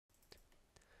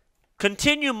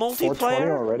Continue 420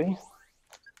 multiplayer? already?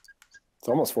 It's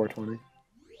almost 420.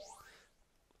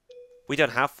 We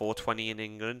don't have 420 in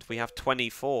England. We have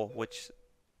 24, which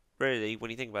really,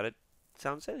 when you think about it,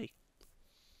 sounds silly.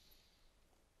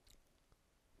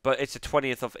 But it's the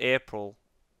 20th of April.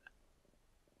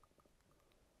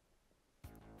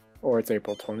 Or it's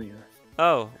April 20th.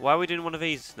 Oh, why are we doing one of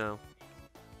these now?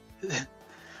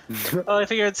 Well, I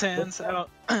figured since I'm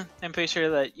pretty sure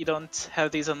that you don't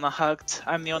have these unlocked,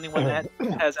 I'm the only one that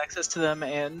has access to them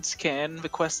and can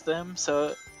request them,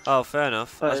 so... Oh, fair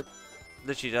enough. But...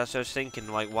 Literally, that's what I was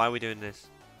thinking, like, why are we doing this?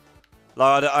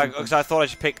 Like, because I thought I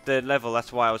should pick the level,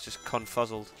 that's why I was just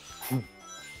confuzzled.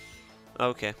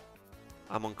 Okay.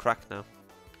 I'm on crack now.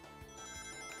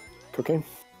 Cooking?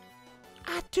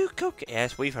 I do cook.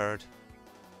 Yes, we've heard.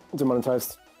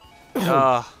 Demonetized.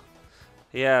 Ah,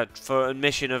 yeah, for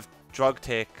admission of drug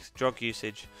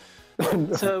usage.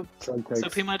 So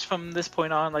pretty much from this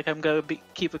point on, like, I'm gonna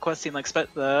keep requesting, like,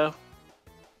 the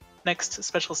next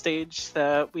special stage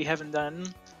that we haven't done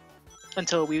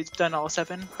until we've done all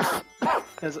 7.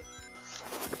 Because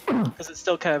it's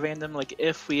still kind of random, like,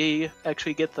 if we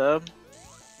actually get the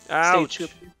Ouch!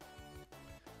 stage.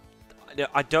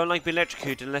 I don't like being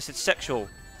electrocuted unless it's sexual.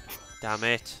 Damn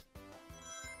it.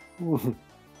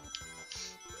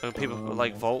 And people put,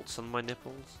 like, volts on my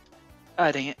nipples.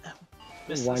 Ah, dang it.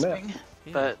 Missed Why the not? swing,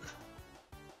 Yeah. but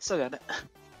still got it.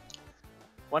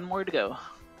 One more to go.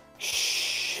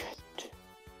 Shit.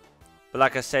 But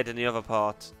like I said in the other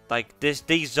part, like,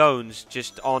 these zones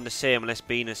just aren't the same unless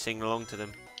Beaners sing along to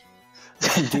them.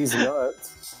 These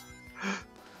nuts.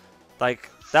 Like,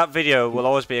 that video will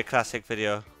always be a classic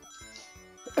video.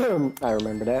 I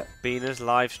remember that. Beaners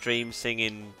live stream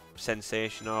singing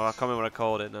sensation, or I can't remember what I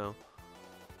called it now.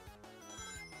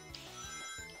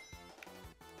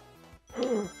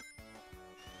 It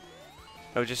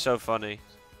was just so funny.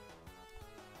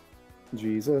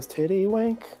 Jesus titty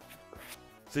wank.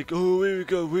 It's like, oh, we're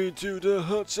going to the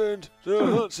hot sand, the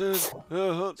hot sand,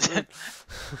 the hot sand.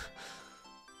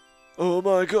 Oh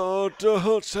my god, the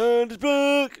hot sand is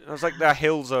back! I was like that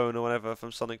hill zone or whatever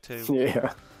from Sonic 2.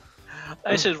 Yeah.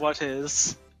 I should watch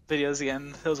his videos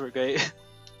again. Those were great.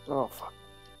 Oh fuck.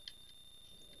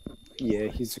 Yeah,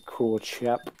 he's a cool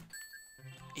chap.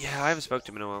 Yeah, I haven't spoken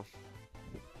to him in a while.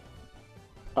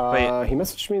 He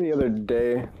messaged me the other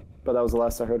day, but that was the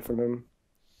last I heard from him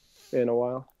in a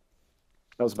while.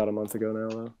 That was about a month ago now,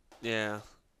 though. Yeah.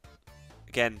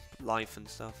 Again, life and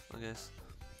stuff, I guess.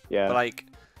 Yeah. But like,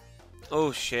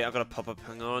 oh shit, I've got a pop-up.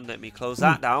 Hang on, let me close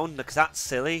that down, because that's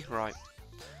silly. Right.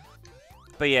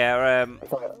 But yeah,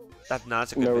 that's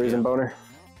a good no video. reason boner.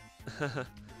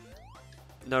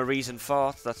 No reason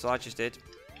for that's what I just did.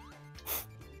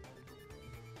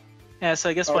 Yeah, so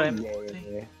I guess what I'm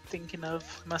yeah. thinking of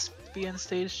must be in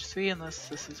stage 3, unless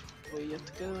this is where you have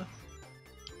to go.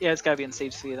 Yeah, it's gotta be in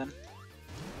stage 3 then.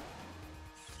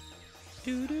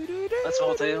 Let's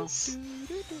roll, Tails.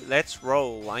 Let's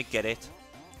roll, I get it.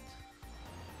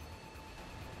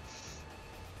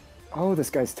 Oh,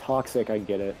 this guy's toxic, I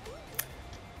get it.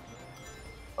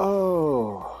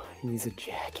 Oh, he's a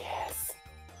jackass.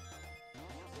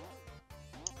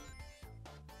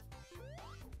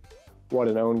 What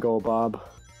an own goal, Bob.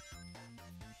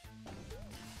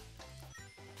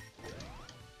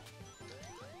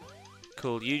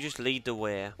 Cool, you just lead the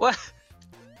way. What?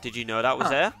 Did you know that was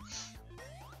there?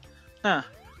 Huh.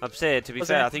 I'm saying, to be Was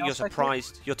there fair, I anything think you're else back there?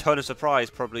 surprised. Your tone of surprise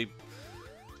probably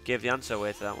gave the answer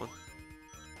away to that one.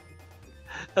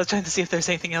 I was trying to see if there's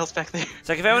anything else back there. It's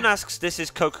like if anyone asks, this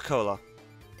is Coca-Cola.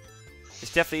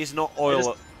 This definitely is not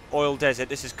oil desert.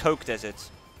 This is Coke desert.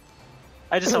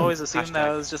 I just always assumed that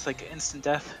Hashtag. it was just like instant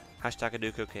death. Hashtag I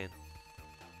do cocaine.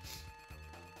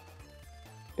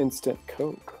 Instant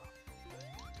Coke.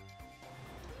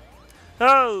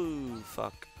 Oh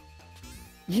fuck!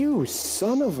 You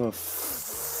son of a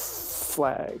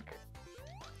flag.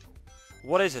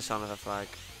 What is a son of a flag?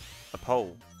 A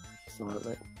pole. It's not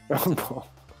right.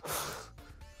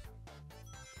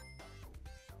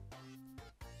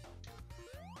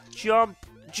 Jump!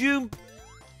 Jump!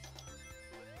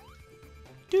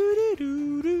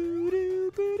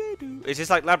 Is this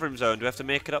like Labrum Zone? Do we have to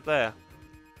make it up there?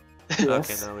 Yes.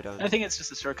 Okay, no we I don't. think it's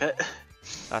just a shortcut.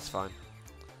 That's fine.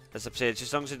 That's upset. Just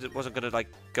as long as it wasn't gonna like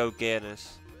go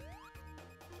gayness.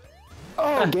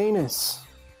 Oh, gayness.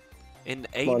 In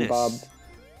Come on, anus. Bob.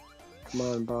 Come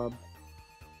on, Bob.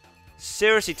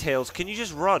 Seriously, Tails, can you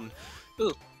just run?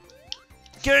 Ooh.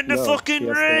 Get in the No, fucking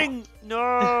yes, ring!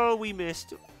 No, we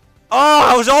missed. Oh,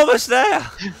 I was almost there!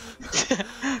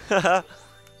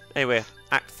 Anyway,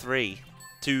 Act 3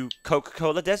 to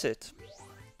Coca-Cola Desert.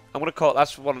 I'm gonna call.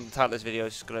 That's one of the title of this video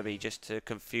is gonna be just to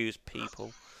confuse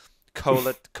people.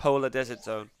 Cola Desert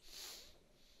Zone.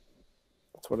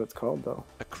 That's what it's called, though.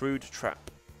 A crude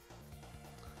trap.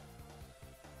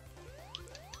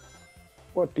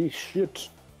 What the shit?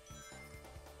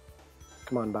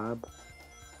 Come on, Bob.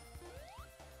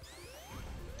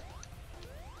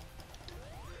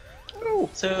 No.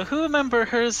 So who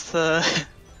remembers the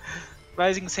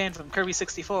Rising Sand from Kirby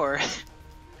 64?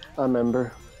 I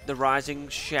remember. The Rising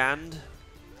Shand.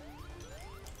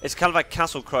 It's kind of like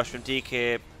Castle Crush from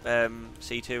DK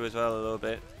C2 as well, a little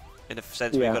bit. In the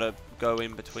sense where you gotta go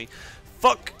in between.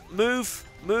 Fuck! Move!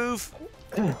 Move!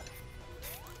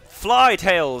 Fly,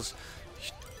 Tails!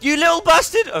 You little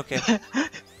bastard! Okay.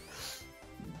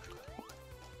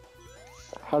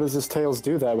 How does this Tails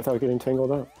do that without getting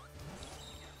tangled up?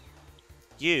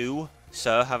 You,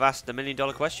 sir, have asked the $1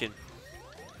 million question.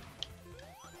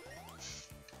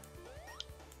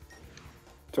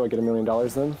 Do I get $1 million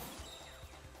then?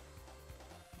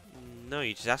 No,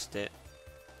 you just asked it.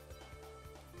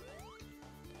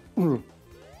 But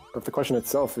if the question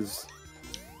itself is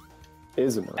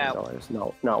 $1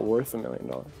 million, not worth $1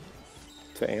 million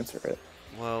to answer it.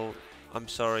 Well, I'm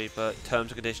sorry, but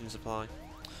terms and conditions apply.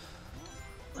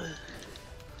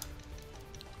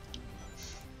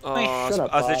 Oh, I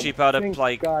was literally about to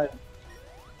like.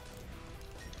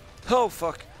 Oh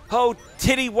fuck! Oh,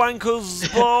 titty wankles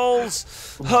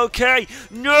balls. Okay,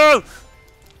 no.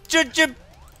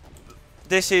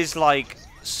 This is like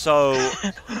so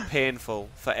painful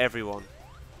for everyone.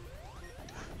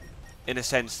 In a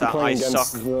sense that I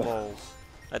suck balls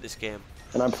at this game.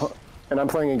 And I'm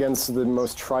playing against the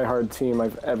most try-hard team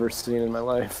I've ever seen in my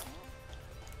life.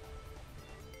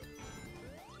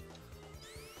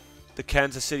 The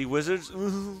Kansas City Wizards.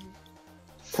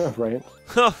 Right.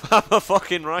 I'm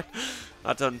fucking right.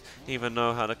 I don't even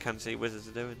know how the Kansas City Wizards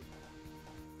are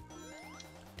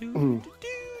doing.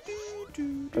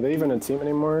 Are they even a team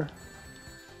anymore?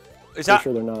 Is that?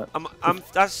 Sure they're not.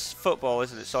 That's football,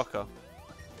 isn't it? Soccer.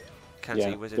 Kansas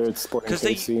City Wizards. They're Sporting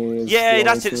KC. Yeah,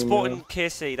 that's it. Sporting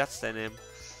KC. That's their name.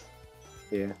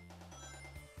 Yeah.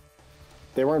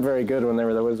 They weren't very good when they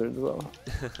were the Wizards, though.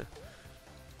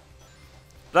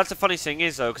 That's the funny thing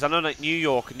is though, because I know like New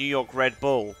York Red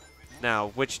Bull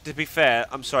now, which to be fair,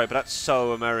 I'm sorry, but that's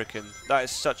so American. That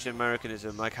is such an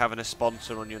Americanism, like having a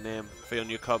sponsor on your name, on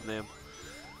your club name.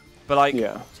 But like,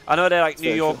 I know they're like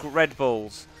New York Red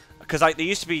Bulls, because like they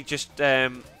used to be just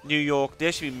New York. They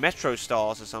used to be Metro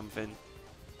Stars or something,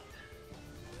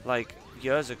 like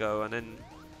years ago, and then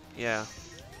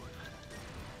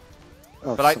Oh,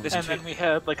 but like this. And then we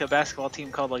had like a basketball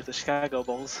team called like the Chicago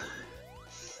Bulls.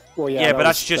 Well, yeah, but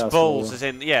that's just Bulls, as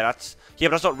in, but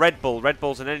that's not Red Bull. Red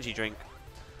Bull's an energy drink,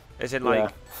 as in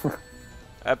like,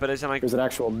 but as in like. It was an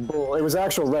actual bull. It was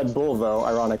actual Red Bull, though.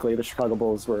 Ironically, the Chicago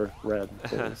Bulls were red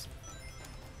Bulls.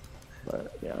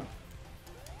 But yeah.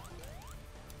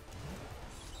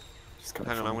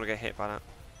 Hang on, I'm gonna get hit by that.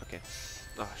 Okay.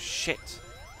 Oh shit.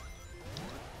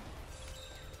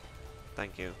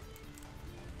 Thank you.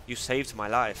 You saved my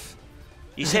life.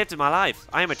 You saved my life.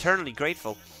 I am eternally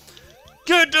grateful.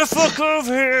 Get the fuck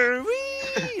over here!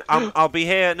 Whee! I'll be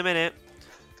here in a minute.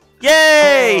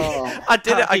 Yay! Oh, I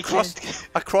did it. I crossed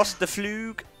the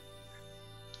flug.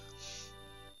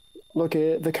 Look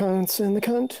at the cunts in the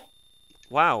cunt.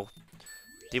 Wow.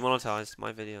 Demonetized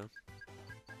my video.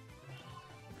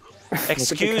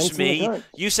 Excuse me.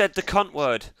 You said the cunt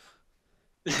word.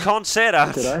 You can't say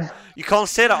that. Did I? You can't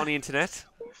say that on the internet.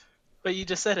 But you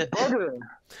just said it. Bugger.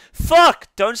 Fuck!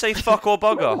 Don't say fuck or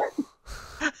bugger.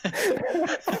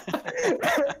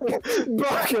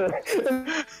 Bugger.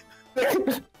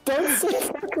 Don't say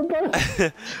fuck or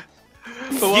bugger.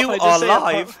 You are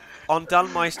live on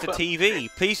Dalmeister TV.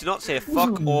 Please do not say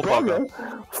fuck or bugger.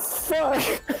 Fuck.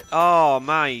 Oh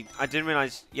my! I didn't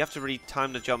realize you have to really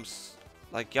time the jumps.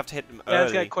 Like you have to hit them early. Yeah,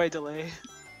 it's got quite a delay.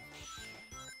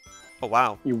 Oh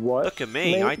wow! You what? Look at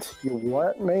me! Mate? You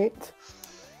what, mate?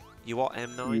 You what,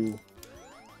 M9?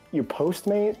 You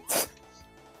postmate?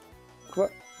 What?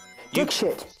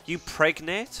 Shit. You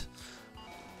pregnate?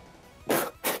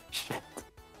 Shit.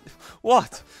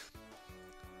 What?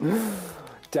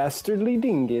 Dastardly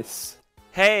dingus.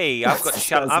 Hey, I've got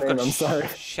sorry.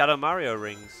 Shadow Mario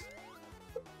rings.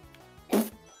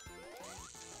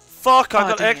 Fuck! I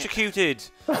got electrocuted.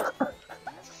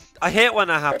 I hate when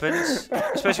that happens,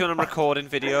 especially when I'm recording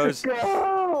videos.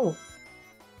 Go!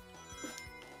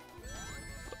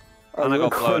 And I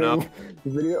got blown up.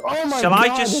 Oh my Shall God,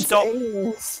 I just stop?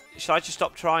 aliens. Shall I just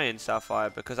stop trying, Sapphire?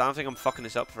 Because I don't think I'm fucking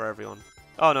this up for everyone.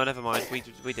 Oh no, never mind. We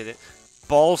did it.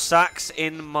 Ball sacks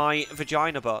in my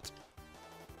vagina butt.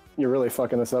 you're really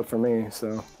fucking this up for me.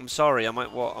 So I'm sorry. I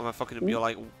might what? Am I fucking up your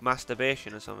like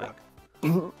masturbation or something?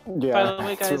 yeah. By the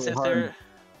way, guys, really hard.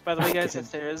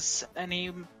 if there's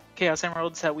any Chaos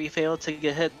Emeralds that we fail to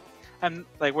get hit, I'm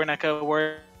like, we're not gonna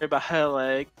worry about how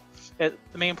like. The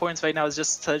main points right now is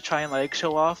just to try and like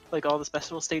show off like all the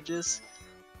special stages.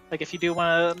 Like if you do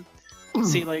want to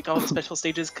see like all the special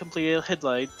stages completed,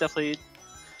 like definitely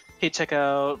check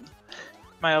out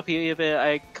my LP of it.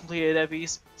 I completed every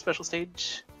special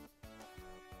stage.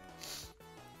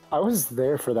 I was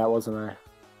there for that, wasn't I?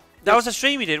 That was a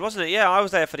stream you did, wasn't it? Yeah, I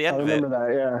was there for the end of it. I remember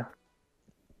that. Yeah.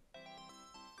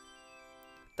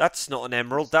 That's not an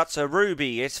emerald, that's a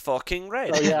ruby. It's fucking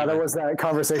red. Oh yeah, there was that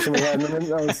conversation we had.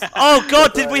 Oh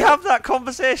god, did we have that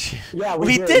conversation? Yeah,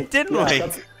 we did, didn't we?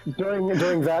 That's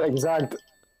during that exact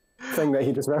thing that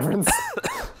he just referenced.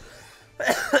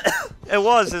 It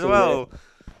was as well.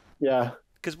 Yeah.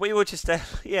 Because we were just there.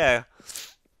 Yeah.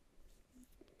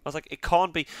 I was like, it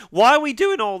can't be. Why are we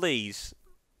doing all these?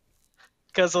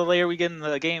 Because the later we get in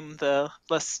the game, the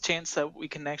less chance that we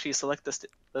can actually select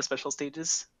the special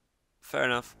stages. Fair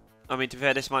enough. I mean, to be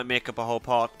fair, this might make up a whole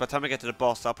part. By the time I get to the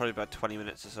boss, I'll probably be about 20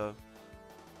 minutes or so.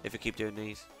 If we keep doing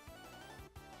these.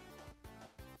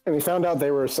 And we found out they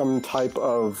were some type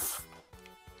of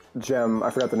gem.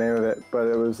 I forgot the name of it, but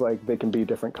it was like they can be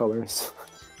different colors.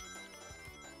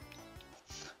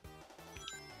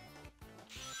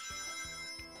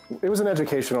 It was an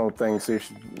educational thing, so you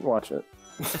should watch it.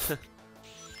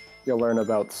 You'll learn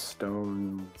about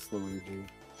stones, Luigi.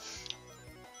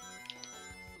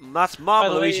 That's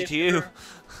Mom Luigi to you.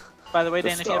 By the way,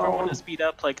 Dan, if you ever want to speed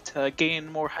up, like to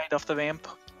gain more height off the ramp,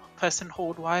 press and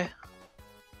hold Y.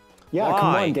 Yeah, Why?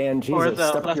 come on, Dan. Jesus,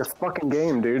 step up your fucking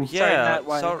game, dude. Yeah,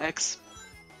 sorry, not Y, X.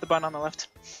 The button on the left.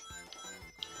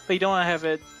 But you don't want to have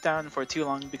it down for too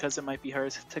long because it might be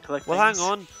hard to collect Well, things.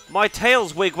 hang on. My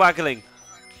tail's wig-waggling.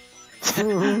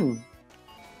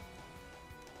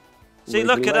 See,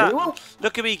 look at that.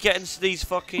 Look at me getting to these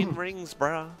fucking rings,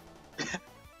 bruh.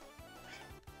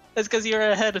 That's because you're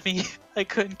ahead of me. I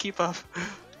couldn't keep up.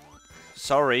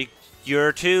 Sorry,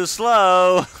 you're too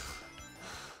slow.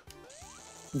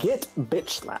 Get bitch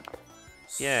slapped.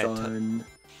 Yeah. Son.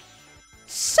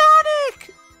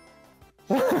 Sonic!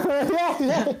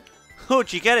 Yeah. Oh,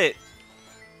 did you get it?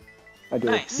 I do.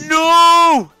 Nice.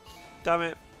 No! Damn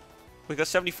it. We got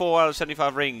 74 out of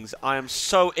 75 rings. I am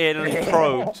so anally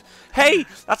probed. Hey,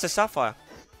 that's a sapphire.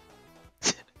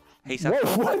 Hey, sapphire.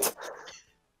 Whoa, what?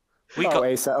 We got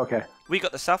okay. We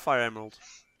got the sapphire emerald.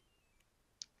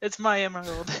 It's my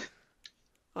emerald.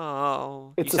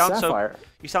 Oh, It's a sapphire.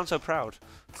 You sound so proud.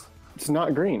 It's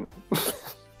not green.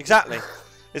 Exactly.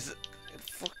 It's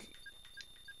fucking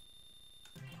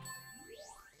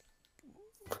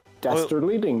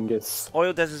Dastardly dingus.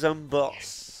 Oil does his own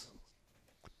boss.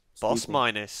 Boss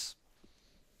minus.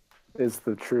 Is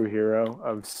the true hero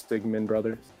of Stigman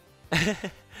Brothers.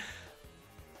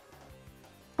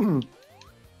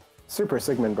 Super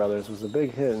Sigmund Brothers was a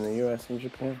big hit in the US and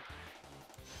Japan.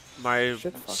 My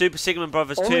Super Sigmund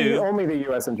Brothers 2. Only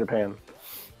the US and Japan.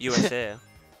 USA.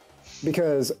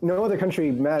 Because no other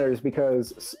country matters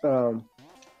because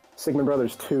Sigmund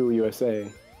Brothers 2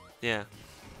 USA. Yeah.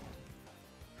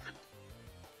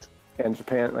 And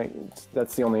Japan, like,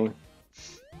 that's the only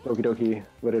Doki Doki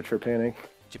literature panic.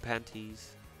 Japan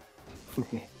tease.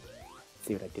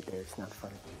 See what I did there? It's not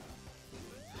funny.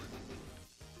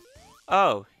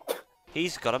 Oh,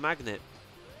 he's got a magnet.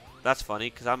 That's funny,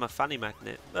 because I'm a fanny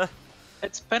magnet.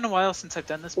 It's been a while since I've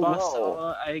done this boss,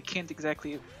 so I can't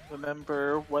exactly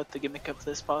remember what the gimmick of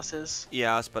this boss is.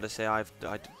 Yeah, I was about to say,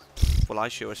 well, I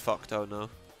sure as fuck don't know.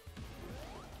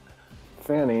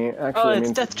 Fanny actually it's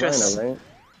means Death Dress. vagina, right?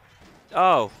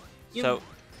 Oh, so...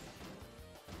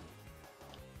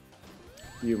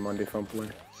 You Monday Fumpler.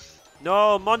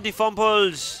 No, Monday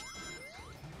Fumples!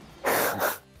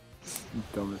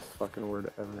 Dumbest fucking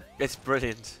word ever. It's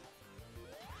brilliant.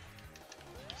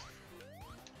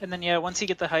 And then, yeah, once you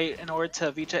get the height, in order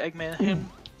to reach Eggman, him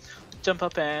jump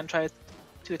up and try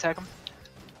to attack him.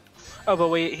 Oh, but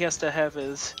wait, he has to have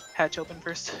his hatch open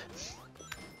first.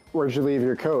 Where'd you leave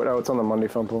your coat? Oh, it's on the Monday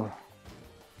Fumple.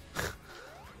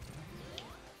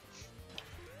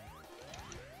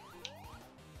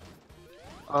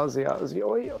 Ozzy, Ozzy,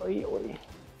 oi, oi, oi.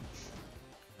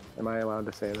 Am I allowed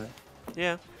to say that?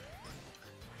 Yeah.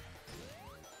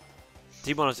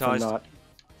 Demonetized. I'm not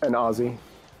an Aussie.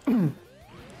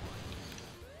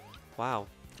 Wow.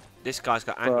 This guy's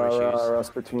got anger issues.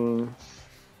 Rasputin.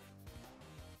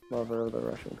 Lover of the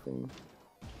Russian Queen.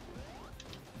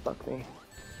 Fuck me.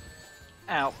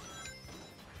 Ow.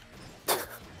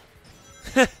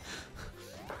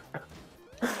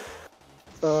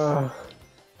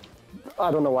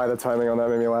 I don't know why the timing on that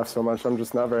made me laugh so much. I'm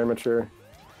just not very mature.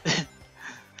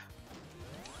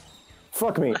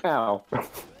 Fuck me. Ow.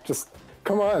 Just,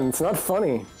 come on, it's not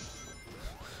funny.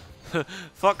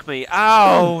 Fuck me.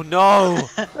 Ow, no!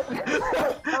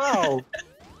 Ow!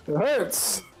 It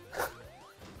hurts!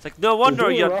 It's like, no wonder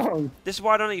You're you're... doing it wrong. This is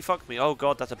why don't you fuck me. Oh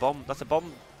god, that's a bomb. That's a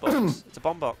bomb box. It's a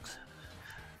bomb box.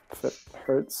 If it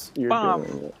hurts, you're Bomb.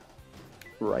 doing it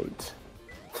right.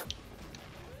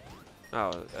 Oh,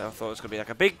 I thought it was gonna be like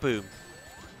a big boom.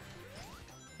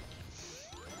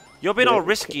 You're being all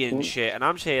risky and shit, and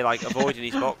I'm here like avoiding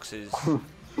these boxes,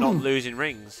 not losing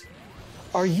rings.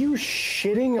 Are you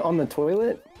shitting on the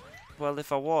toilet? Well,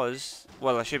 if I was,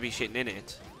 well, I should be shitting in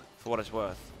it, for what it's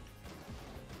worth.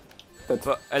 That's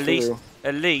But at true.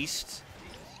 least,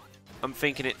 I'm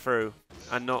thinking it through,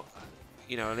 and not,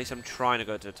 you know, at least I'm trying to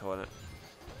go to the toilet.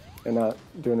 You're not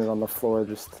doing it on the floor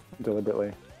just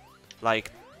deliberately.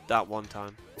 Like that one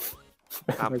time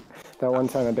Like that one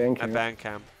time at band at camp. band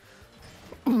camp.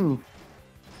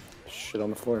 Shit on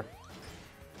the floor.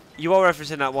 You are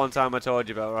referencing that one time I told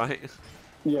you about, right?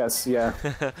 Yes, yeah.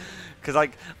 Because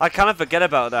like I kind of forget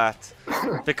about that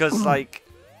because like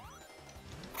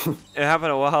it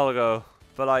happened a while ago.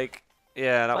 But like,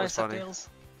 yeah, that was funny. Tails.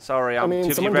 Sorry, I'm mean, too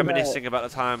busy someone did reminiscing about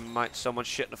the time someone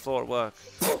shit on the floor at work.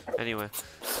 Anyway,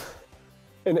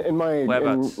 In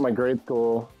my grade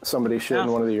school, somebody shit in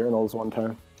Oh. one of the urinals one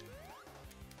time.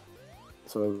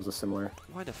 So it was a similar.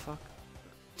 why the fuck?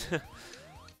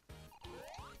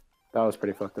 That was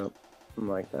pretty fucked up. I'm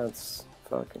like, that's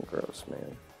fucking gross,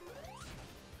 man.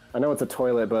 I know it's a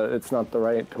toilet, but it's not the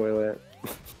right toilet.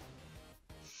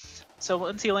 So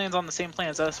once he lands on the same plane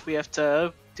as us, we have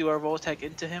to do our roll attack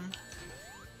into him.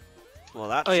 Well,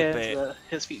 that's Oh a yeah, bit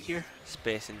his feet here.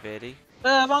 space invading.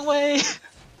 Wrong way!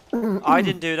 I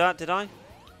didn't do that, did I?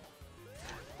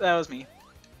 That was me.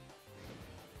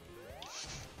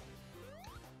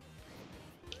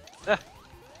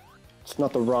 It's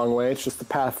not the wrong way, it's just the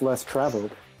path less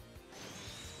traveled.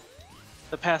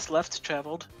 The path left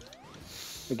traveled.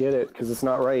 I get it, because it's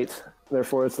not right.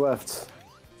 Therefore, it's left.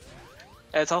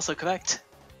 It's also correct.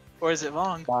 Or is it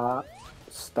wrong? Stop.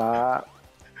 Stop.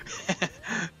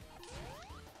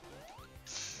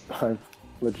 I've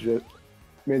legit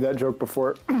made that joke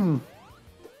before. Do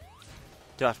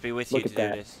I have to be with you Look to at do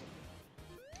that. this?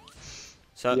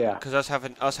 So, Yeah. because us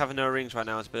having no rings right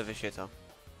now is a bit of a shitter.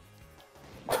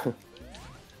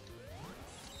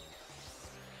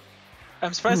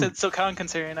 I'm surprised it's so common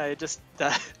considering I just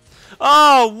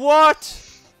Oh, what?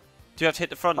 Do you have to hit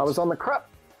the front? I was on the crap.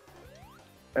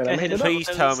 And I Okay, made it up. Please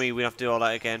tell me we have to do all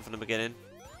that again from the beginning.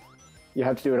 You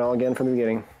have to do it all again from the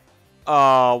beginning.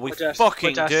 Oh, we What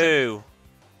fucking Josh do.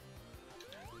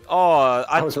 Oh,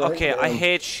 I was right okay, I there.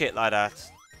 hate shit like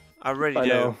that. I really I do.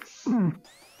 know.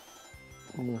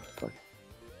 Oh, fuck.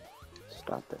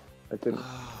 Stop it. I didn't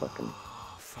fucking...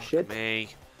 Oh, fuck Shit. me.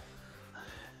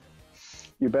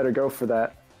 You better go for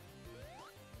that.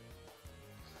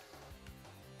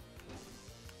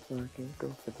 Fucking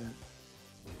go for that.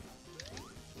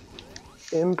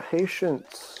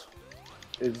 Impatience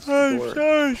is I'm your...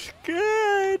 so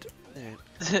scared. There.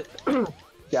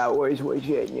 That was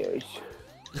genius.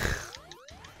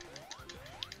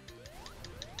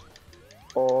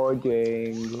 Oh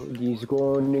dang, he's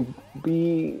gonna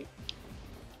be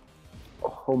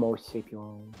Homo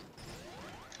sapien.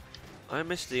 I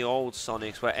miss the old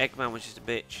Sonics where Eggman was just a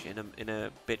bitch in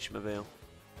a bitch-mobile.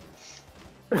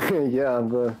 Yeah,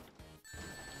 the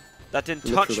That didn't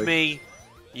touch Literally. me,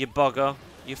 you bugger.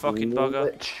 You fucking bugger.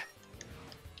 lich.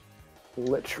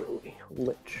 Literally,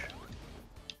 lich.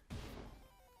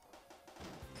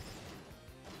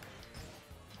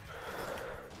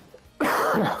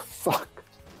 Fuck.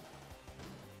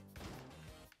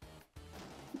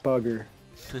 Bugger.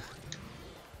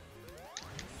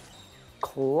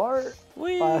 Clark.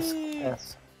 Whee! Class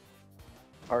S.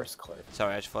 Arse Clark.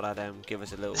 Sorry, I just thought I'd give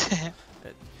us a little,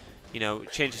 you know,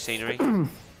 change the scenery.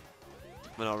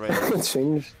 We're not ready.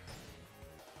 Change.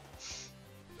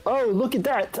 Oh, look at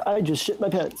that! I just shit my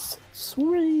pants.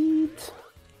 Sweet.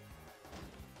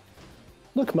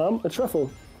 Look, Mom, a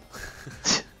truffle.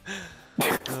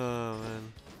 Oh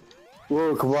man.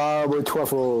 Look, Rob, a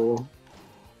truffle.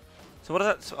 So what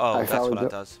does that? Oh, I that's what found that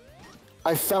it. does.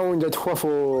 I found a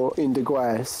truffle in the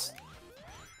grass.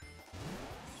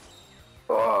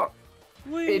 Oh,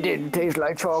 Whee! it didn't taste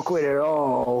like chocolate at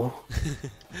all.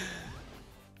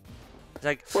 It's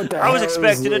like What the I was hell is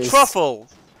expecting a this? truffle,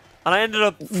 and I ended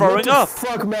up throwing what the up.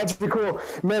 Fuck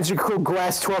magical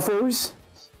grass truffles.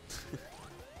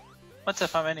 What's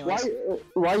up, anyways?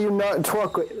 Why you not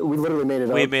chocolate? We literally made it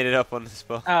We up. made it up on the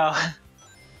spot. Oh.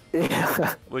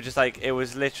 Yeah. We're just like, it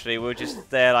was literally, we were just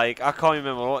there like, I can't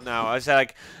remember what now. I said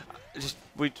like,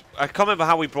 I can't remember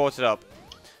how we brought it up.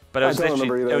 But it was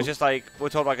literally, it was just like, we're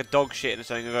talking like a dog shit or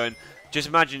something and going, just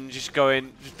imagine just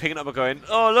picking it up and going,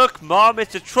 oh look, Mom,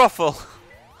 it's a truffle.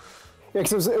 Yeah,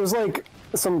 because it was like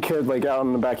some kid like out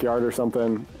in the backyard or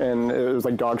something, and it was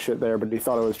like dog shit there, but he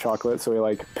thought it was chocolate, so he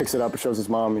like picks it up and shows his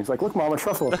mom. He's like, look, Mom, a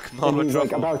truffle. Look, Mom, and he's a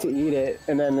truffle. like about to eat it,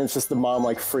 and then it's just the mom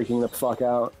like freaking the fuck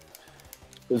out.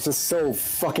 It's just so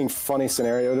fucking funny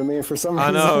scenario to me for some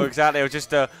reason. I know, exactly. It was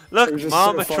just look, just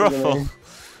Mom, so a funny truffle.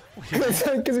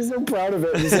 Because he's so proud of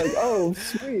it. He's like, oh,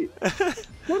 sweet.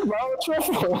 Look, Mom, a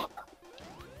truffle.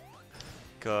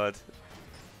 God.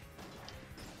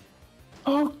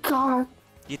 Oh, God.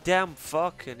 You damn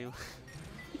fuck, anyway.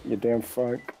 You damn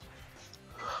fuck.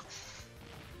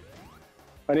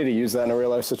 I need to use that in a real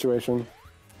life situation.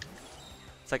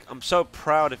 It's like, I'm so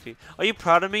proud of you. Are you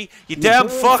proud of me? You damn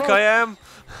fuck, I am.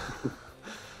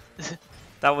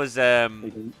 That was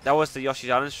the Yoshi's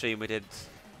Island stream we did.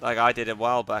 Like I did a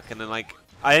while back, and then like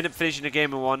I ended up finishing the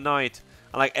game in one night,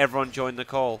 and like everyone joined the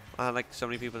call. I had like so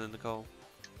many people in the call.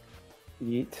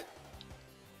 Yeet.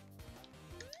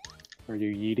 Are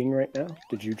you yeeting right now?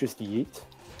 Did you just yeet?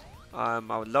 I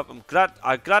would love.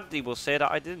 I gladly will say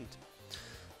that I didn't.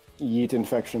 Yeet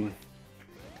infection.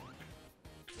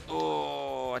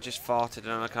 Oh, I just farted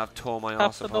and I kind of tore my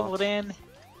ass apart.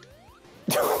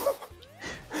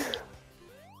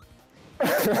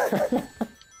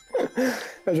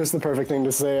 That's just the perfect thing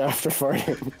to say after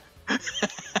farting.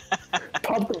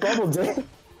 Pop the bubble, dude.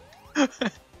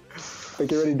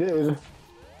 Think you already did.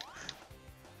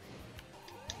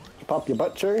 Pop your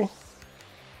butt, Cherry.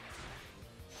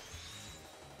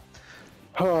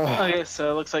 Okay,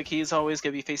 so it looks like he's always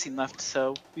gonna be facing left,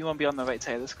 so we won't be on the right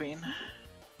side of the screen.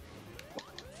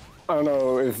 I don't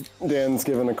know if Dan's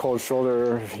given a cold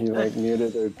shoulder or he like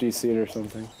muted or DC'd or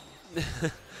something.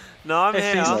 No, I'm it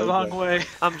here. faced the wrong way.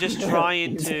 I'm just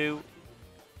trying to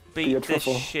beat this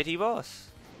shitty boss.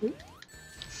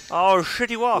 Oh,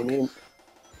 shitty walk.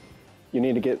 You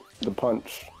need to get the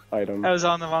punch item. I was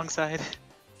on the wrong side.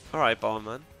 Alright,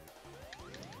 Bomber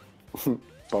Man.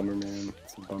 Bummer, man.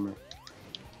 It's a bummer.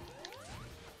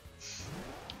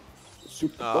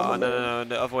 Super Oh, bummer,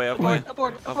 no, other way, other way.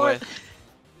 Abort.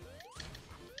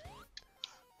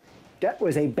 That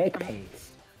was a back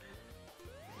pace.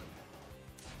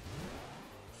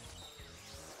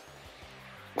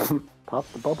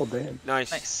 Pop the bubble, Dan.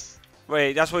 Nice.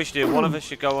 Wait, that's what we should do. One of us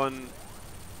should go on.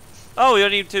 Oh, we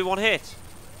only need to do one hit.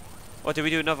 Or did we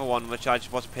do another one, which I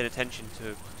just wasn't paying attention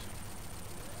to?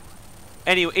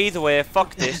 Anyway, either way,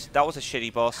 fuck this. That was a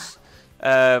shitty boss.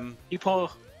 He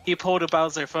pulled a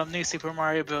Bowser from New Super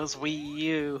Mario Bros. Wii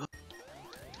U.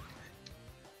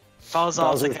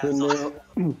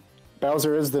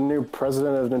 Bowser is the new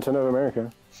president of Nintendo of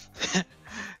America.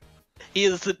 He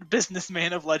is the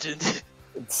businessman of legend.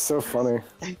 It's so funny.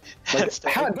 Like,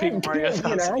 how that can't be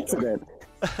an accident.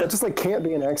 That just like can't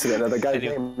be an accident. The guy's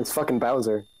name is fucking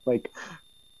Bowser. Like.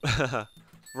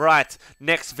 Right.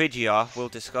 Next video, we'll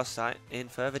discuss that in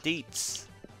further deets.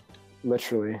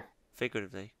 Literally.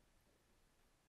 Figuratively.